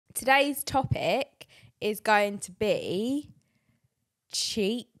today's topic is going to be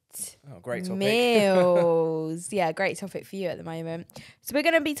cheat great topic. meals. Yeah, great topic for you at the moment. So we're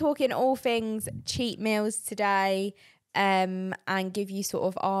going to be talking all things cheat meals today, and give you sort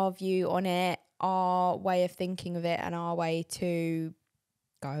of our view on it, our way of thinking of it, and our way to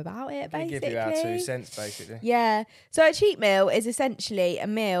go about it, basically. Give you our 2 cents, basically. Yeah. So a cheat meal is essentially a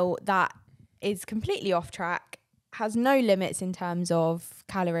meal that is completely off track, has no limits in terms of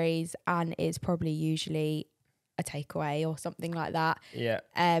calories, and is probably usually a takeaway or something like that. Yeah.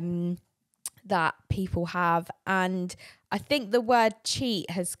 That people have. And I think the word cheat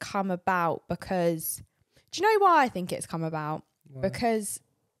has come about because, do you know why I think it's come about? Why? Because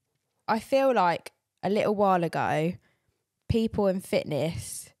I feel like a little while ago, people in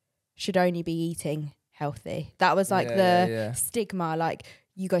fitness should only be eating healthy. That was like stigma. Like,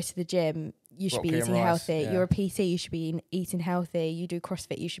 you go to the gym, you should be eating healthy. You're a PT, you should be eating healthy. You do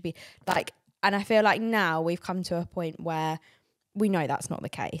CrossFit, you should be like. And I feel like now we've come to a point where we know that's not the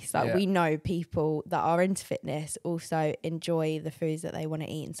case. Like, we know people that are into fitness also enjoy the foods that they want to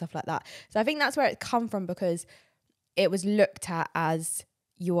eat and stuff like that. So I think that's where it come from, because it was looked at as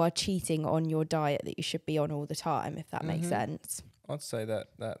you are cheating on your diet that you should be on all the time, if that makes sense. I'd say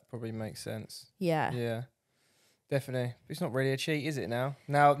that probably makes sense. Yeah. Yeah. Definitely. It's not really a cheat, is it now?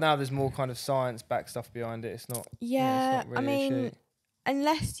 Now there's more kind of science-backed stuff behind it. It's not. Yeah, it's not really a cheat.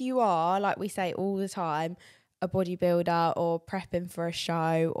 Unless you are, like we say all the time, a bodybuilder or prepping for a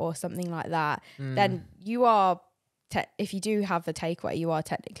show or something like that, then you are, if you do have a takeaway, you are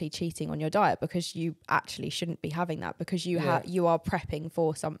technically cheating on your diet, because you actually shouldn't be having that, because you are prepping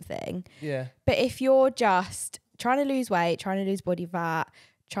for something. Yeah. But if you're just trying to lose weight, trying to lose body fat,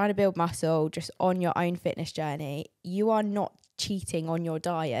 trying to build muscle, just on your own fitness journey, you are not cheating on your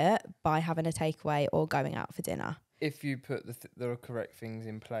diet by having a takeaway or going out for dinner. If you put the correct things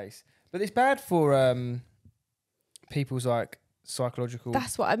in place. But it's bad for people's like psychological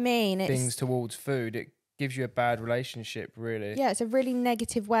That's what I mean. things towards food. It gives you a bad relationship, really. Yeah, it's a really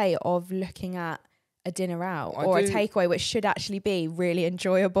negative way of looking at a dinner out or a takeaway, which should actually be really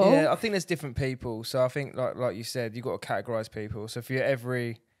enjoyable. Yeah, I think there's different people. So I think, like you said, you've got to categorize people. So for your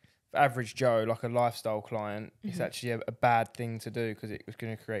average Joe, like a lifestyle client, it's actually a bad thing to do, because it's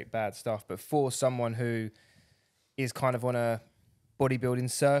going to create bad stuff. But for someone who is kind of on a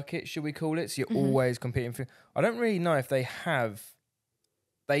bodybuilding circuit, should we call it? So you're always competing for. I don't really know if they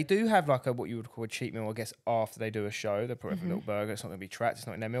do have like what you would call a cheat meal, I guess, after they do a show. They'll probably have a little burger. It's not going to be tracked. It's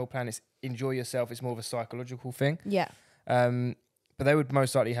not in their meal plan. It's enjoy yourself. It's more of a psychological thing. Yeah. But they would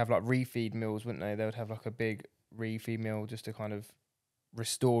most likely have like refeed meals, wouldn't they? They would have like a big refeed meal just to kind of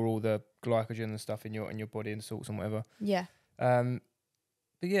restore all the glycogen and stuff in your body and salts and whatever. Yeah.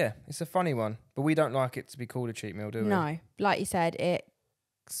 But yeah, it's a funny one. But we don't like it to be called a cheat meal, do we? No. Like you said, it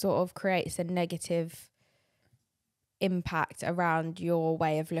sort of creates a negative impact around your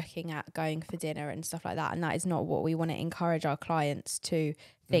way of looking at going for dinner and stuff like that. And that is not what we want to encourage our clients to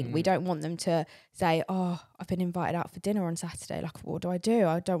think. We don't want them to say, oh, I've been invited out for dinner on Saturday. Like, what do?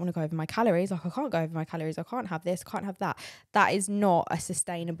 I don't want to go over my calories. Like, I can't go over my calories. I can't have this, can't have that. That is not a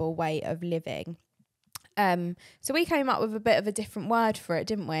sustainable way of living. So we came up with a bit of a different word for it,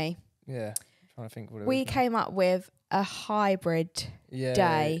 didn't we? Yeah. I'm trying to think what it We is now. came up with a hybrid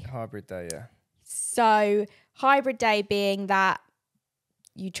day. Hybrid day, yeah. So hybrid day being that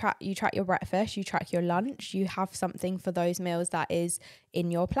you track your breakfast, you track your lunch, you have something for those meals that is in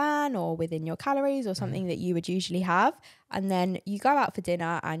your plan or within your calories or something that you would usually have, and then you go out for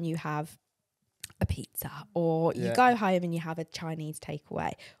dinner and you have a pizza, or you go home and you have a Chinese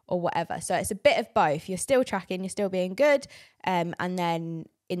takeaway or whatever. So it's a bit of both. You're still tracking, you're still being good, and then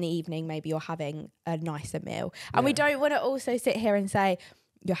in the evening maybe you're having a nicer meal. And we don't want to also sit here and say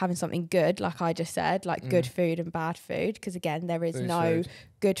you're having something good, like I just said, like good food and bad food, because again, there is no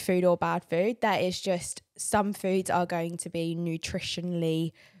good food or bad food. There is just some foods are going to be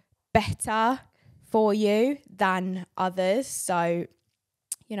nutritionally better for you than others. So,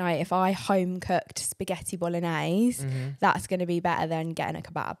 you know, if I home cooked spaghetti bolognese, that's going to be better than getting a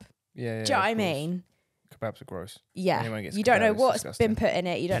kebab. Yeah. Do you know what I mean? Kebabs are gross. Yeah. You don't know what's been put in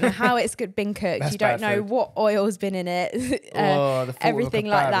it. You don't know how it's been cooked. You don't know what oil's been in it. The everything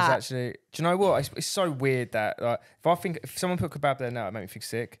like that. Actually, do you know what? It's so weird that like if someone put kebab there now, it makes me feel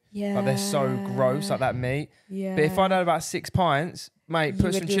sick. Yeah. Like they're so gross, like that meat. Yeah. But if I had about 6 pints, mate,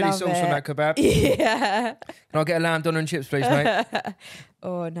 put some chili sauce on that kebab. Yeah. Can I get a lamb doner and chips, please, mate?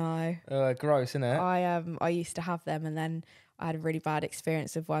 Oh no. Gross, isn't it? I used to have them, and then I had a really bad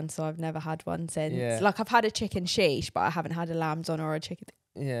experience with one, so I've never had one since. Yeah. Like, I've had a chicken sheesh, but I haven't had a lamb doner or a chicken.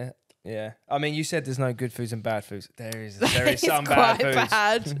 Yeah. Yeah, I mean, you said there's no good foods and bad foods. There is It's some bad quite foods.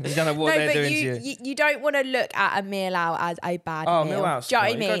 bad. You don't know what they're but doing to you. you don't want to look at a meal out as a bad Oh, meal. meal out's Do you know what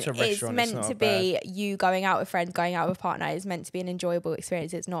I fine. You go mean? to a It's restaurant, it's meant not to be you going out with friends, going out with a partner. It's meant to be an enjoyable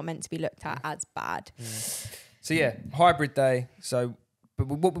experience. It's not meant to be looked at as bad. So yeah, hybrid day. So, but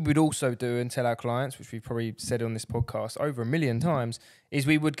what we would also do and tell our clients, which we've probably said on this podcast over 1 million times, is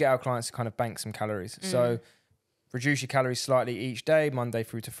we would get our clients to kind of bank some calories. So reduce your calories slightly each day, Monday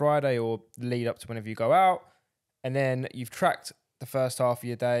through to Friday, or lead up to whenever you go out. And then you've tracked the first half of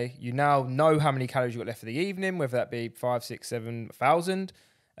your day. You now know how many calories you've got left for the evening, whether that be 5, 6, 7,000.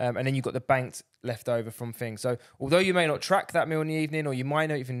 And then you've got the banked left over from things. So although you may not track that meal in the evening, or you might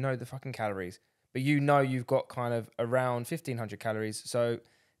not even know the fucking calories, but you know you've got kind of around 1,500 calories. So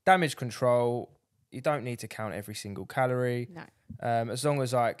damage control, you don't need to count every single calorie. No. As long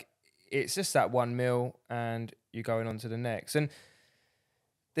as like it's just that one meal and you're going on to the next. And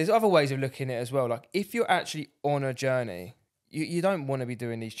there's other ways of looking at it as well. Like if you're actually on a journey, you don't want to be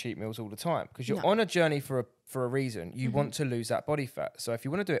doing these cheat meals all the time because you're on a journey for a reason. You want to lose that body fat. So if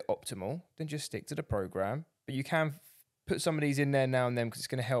you want to do it optimal, then just stick to the program. But you can put some of these in there now and then because it's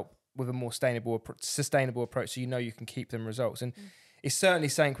going to help with a more sustainable approach. So you know you can keep them results. And it's certainly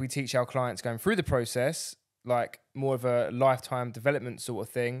something we teach our clients going through the process, like more of a lifetime development sort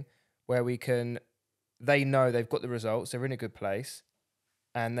of thing where they know they've got the results, they're in a good place,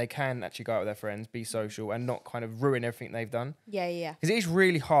 and they can actually go out with their friends, be social, and not kind of ruin everything they've done. Yeah, yeah. Because it is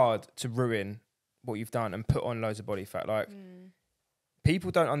really hard to ruin what you've done and put on loads of body fat. Like,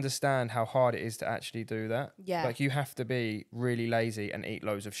 people don't understand how hard it is to actually do that. Yeah. Like, you have to be really lazy and eat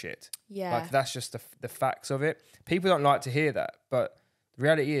loads of shit. Yeah. Like, that's just the facts of it. People don't like to hear that, but the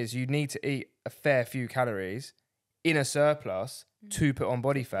reality is you need to eat a fair few calories in a surplus to put on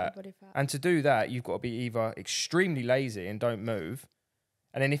body fat. And to do that, you've got to be either extremely lazy and don't move.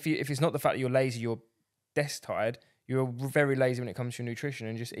 And then if it's not the fact that you're lazy, you're desk tired, you're very lazy when it comes to your nutrition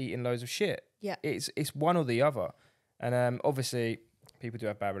and just eating loads of shit. Yeah. It's one or the other. And obviously people do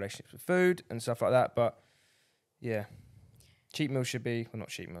have bad relationships with food and stuff like that. But yeah, cheat meals should be, well, not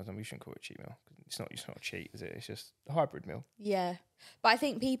cheat meals. I mean, we shouldn't call it a cheat meal. It's not a cheat, is it? It's just a hybrid meal. Yeah. But I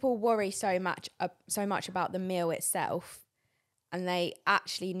think people worry so much about the meal itself, and they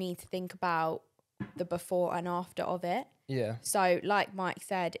actually need to think about the before and after of it. Yeah. So like Mike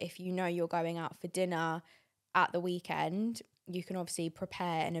said, if you know you're going out for dinner at the weekend, you can obviously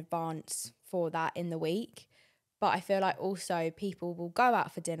prepare in advance for that in the week. But I feel like also people will go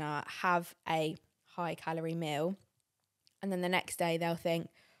out for dinner, have a high calorie meal, and then the next day they'll think,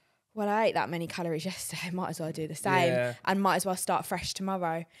 well, I ate that many calories yesterday, might as well do the same and might as well start fresh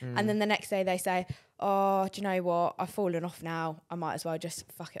tomorrow. And then the next day they say, oh, do you know what? I've fallen off now. I might as well just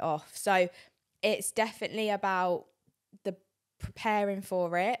fuck it off. So it's definitely about the preparing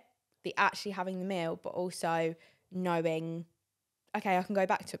for it, the actually having the meal, but also knowing, okay, I can go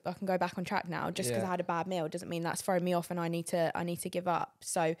back on track now. Just because I had a bad meal doesn't mean that's thrown me off and I need to give up.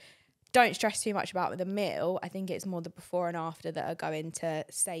 So don't stress too much about the meal. I think it's more the before and after that are going to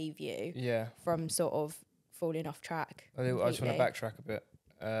save you from sort of falling off track. I just want to backtrack a bit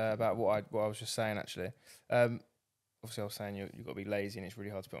about what I was just saying actually. Obviously I was saying you've got to be lazy and it's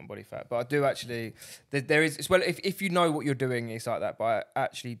really hard to put on body fat. But I do actually, there is, well, if you know what you're doing, it's like that. But I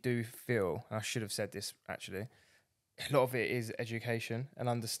actually do feel, and I should have said this actually, a lot of it is education and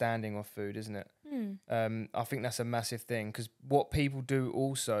understanding of food, isn't it? I think that's a massive thing because what people do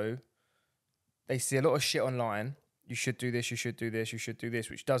also, they see a lot of shit online. You should do this, you should do this, you should do this,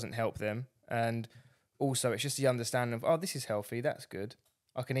 which doesn't help them. And also it's just the understanding of, oh, this is healthy, that's good,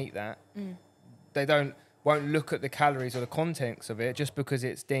 I can eat that. They won't look at the calories or the contents of it just because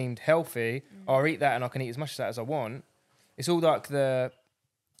it's deemed healthy. I'll eat that and I can eat as much of that as I want. It's all like the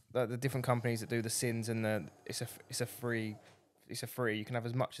different companies that do the sins and it's a free, you can have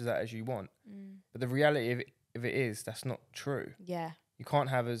as much of that as you want. But the reality of it is that's not true. Yeah. You can't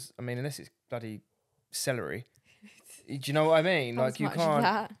have unless it's bloody celery. Do you know what I mean? Like you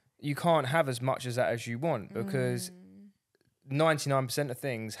can't have as much as that as you want because 99% of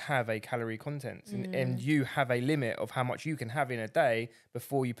things have a calorie content and you have a limit of how much you can have in a day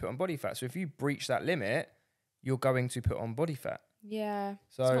before you put on body fat. So if you breach that limit, you're going to put on body fat. Yeah.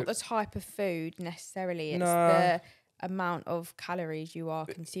 So it's not the type of food necessarily. It's the amount of calories you are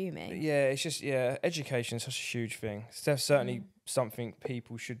consuming. Yeah, it's just, education is such a huge thing. It's certainly something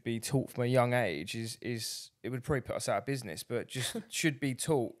people should be taught from a young age is it would probably put us out of business, but just should be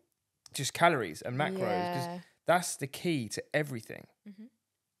taught just calories and macros because that's the key to everything.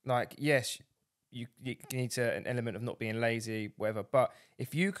 Like, yes, you need an element of not being lazy, whatever, but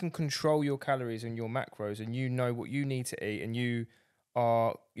if you can control your calories and your macros and you know what you need to eat and you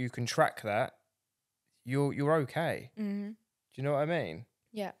you can track that, you're okay. Mm-hmm. Do you know what I mean?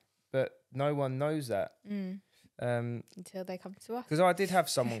 Yeah. But no one knows that. Until they come to us. Because I did have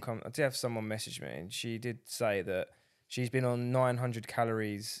someone message me, and she did say that she's been on 900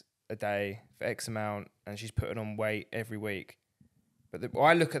 calories a day for X amount, and she's putting on weight every week. But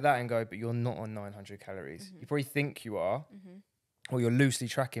I look at that and go, but you're not on 900 calories. Mm-hmm. You probably think you are, or you're loosely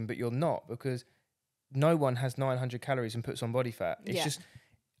tracking, but you're not, because no one has 900 calories and puts on body fat. It's just,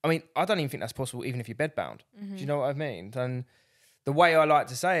 I mean, I don't even think that's possible, even if you're bedbound. Do you know what I mean? And the way I like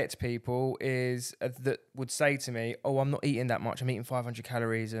to say it to people is that would say to me, oh, I'm not eating that much. I'm eating 500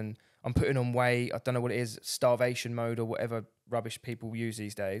 calories and I'm putting on weight. I don't know what it is, starvation mode or whatever rubbish people use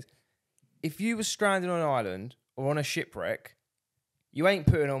these days. If you were stranded on an island or on a shipwreck, you ain't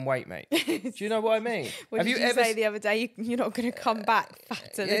putting on weight, mate. Do you know what I mean? What Have did you ever say the other day? You're not going to come back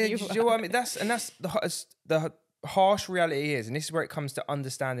fatter than you were. Do you know what I mean? That's the harsh reality is, and this is where it comes to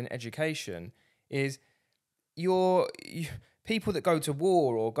understanding education, is people that go to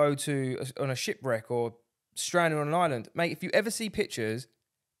war or go to on a shipwreck or stranded on an island, mate, if you ever see pictures,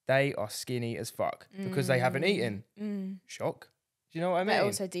 they are skinny as fuck because they haven't eaten. Shock. Do you know what I mean? They're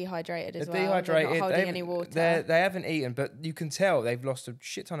also dehydrated as well. Dehydrated. They're not holding any water. They haven't eaten, but you can tell they've lost a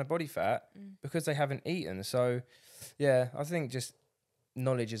shit ton of body fat because they haven't eaten. So, yeah, I think just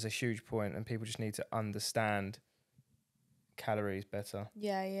knowledge is a huge point, and people just need to understand calories better.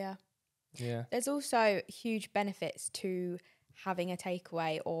 Yeah. There's also huge benefits to having a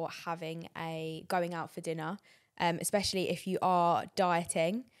takeaway or going out for dinner, especially if you are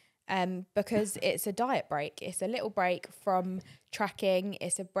dieting, because it's a diet break. It's a little break from tracking.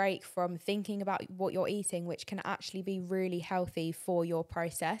 It's a break from thinking about what you're eating, which can actually be really healthy for your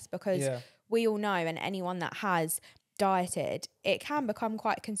process, because we all know, and anyone that has dieted, it can become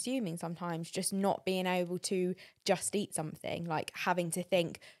quite consuming sometimes, just not being able to just eat something, like having to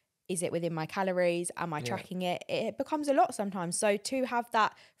think, is it within my calories? Am I tracking it? It becomes a lot sometimes. So to have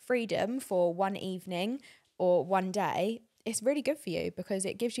that freedom for one evening or one day, it's really good for you, because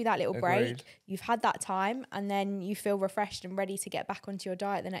it gives you that little break. You've had that time, and then you feel refreshed and ready to get back onto your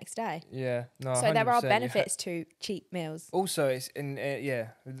diet the next day. Yeah. No, so there are benefits to cheap meals. Also, it's in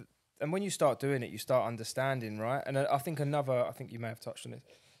and when you start doing it, you start understanding, right? And I think you may have touched on it.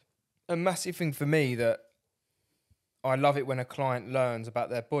 A massive thing for me that I love it when a client learns about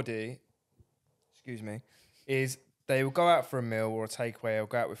their body, is they will go out for a meal or a takeaway or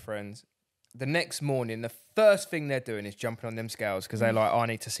go out with friends. The next morning, the first thing they're doing is jumping on them scales, because they're like, I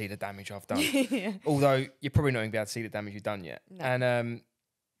need to see the damage I've done. Although you're probably not going to be able to see the damage you've done yet. No. And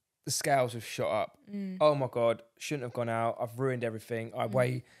the scales have shot up. Oh my God, shouldn't have gone out. I've ruined everything. I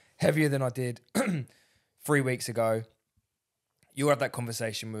weigh heavier than I did 3 weeks ago. You'll have that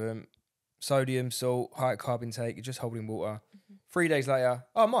conversation with them. Sodium, salt, high carb intake, you're just holding water. 3 days later,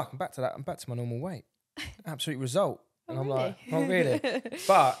 oh, Mark, I'm back to that. I'm back to my normal weight. Absolute result. And I'm like, oh, really?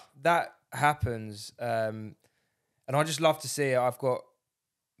 But that happens. And I just love to see it. I've got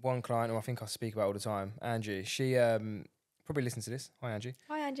one client who I think I speak about all the time, Angie. She probably listens to this. Hi, Angie.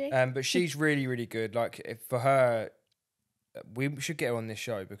 Hi, Angie. But she's really, really good. Like, for her, we should get her on this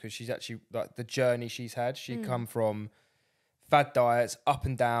show, because she's actually, like, the journey she's had. She'd come from fad diets up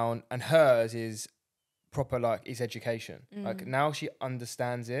and down, and hers is proper, like, it's education. Like, now she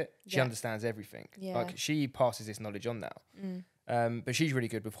understands it. She understands everything. Like, she passes this knowledge on now. But she's really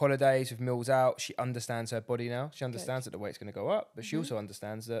good with holidays, with meals out. She understands her body now. She understands that the weight's going to go up, but she also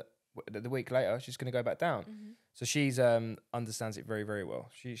understands that the week later she's going to go back down. So she's understands it very, very well.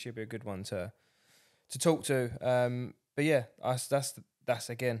 She'll be a good one to talk to. But yeah, that's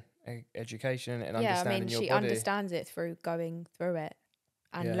again education and understanding your body. She understands it through going through it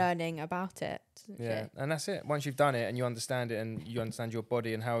and learning about it. And that's it. Once you've done it and you understand it, and you understand your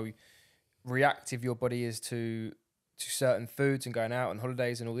body and how reactive your body is to certain foods and going out on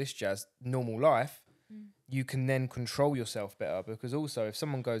holidays and all this jazz, normal life, you can then control yourself better. Because also, if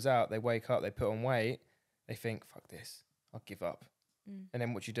someone goes out, they wake up, they put on weight, they think, fuck this, I'll give up. And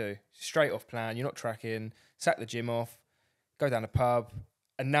then what you do? Straight off plan, you're not tracking, sack the gym off, go down a pub,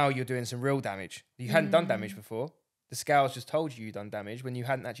 and now you're doing some real damage. You hadn't done damage before. The scales just told you done damage when you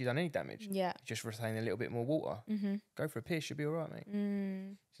hadn't actually done any damage. Yeah. Just retain a little bit more water. Go for a piss, you'll be all right, mate. Do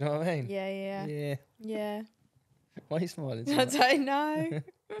you know what I mean? Yeah. Why are you smiling? I don't know.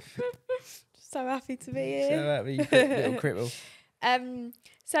 Just so happy to be here. So happy, you little cripple.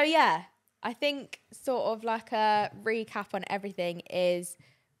 So yeah, I think sort of like a recap on everything is,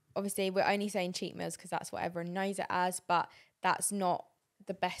 obviously we're only saying cheat meals because that's what everyone knows it as, but that's not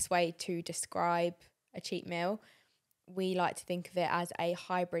the best way to describe a cheat meal. we like to think of it as a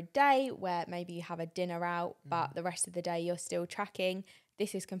hybrid day where maybe you have a dinner out, but the rest of the day you're still tracking.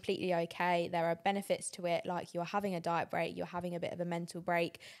 This is completely okay. There are benefits to it, like you're having a diet break, you're having a bit of a mental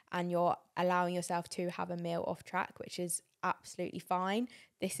break, and you're allowing yourself to have a meal off track, which is absolutely fine.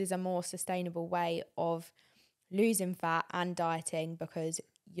 This is a more sustainable way of losing fat and dieting, because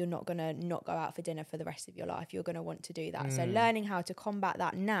you're not going to not go out for dinner for the rest of your life. You're going to want to do that. So learning how to combat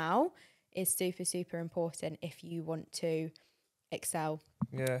that now is super, super important if you want to excel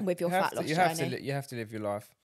with your fat loss journey. You have to live your life.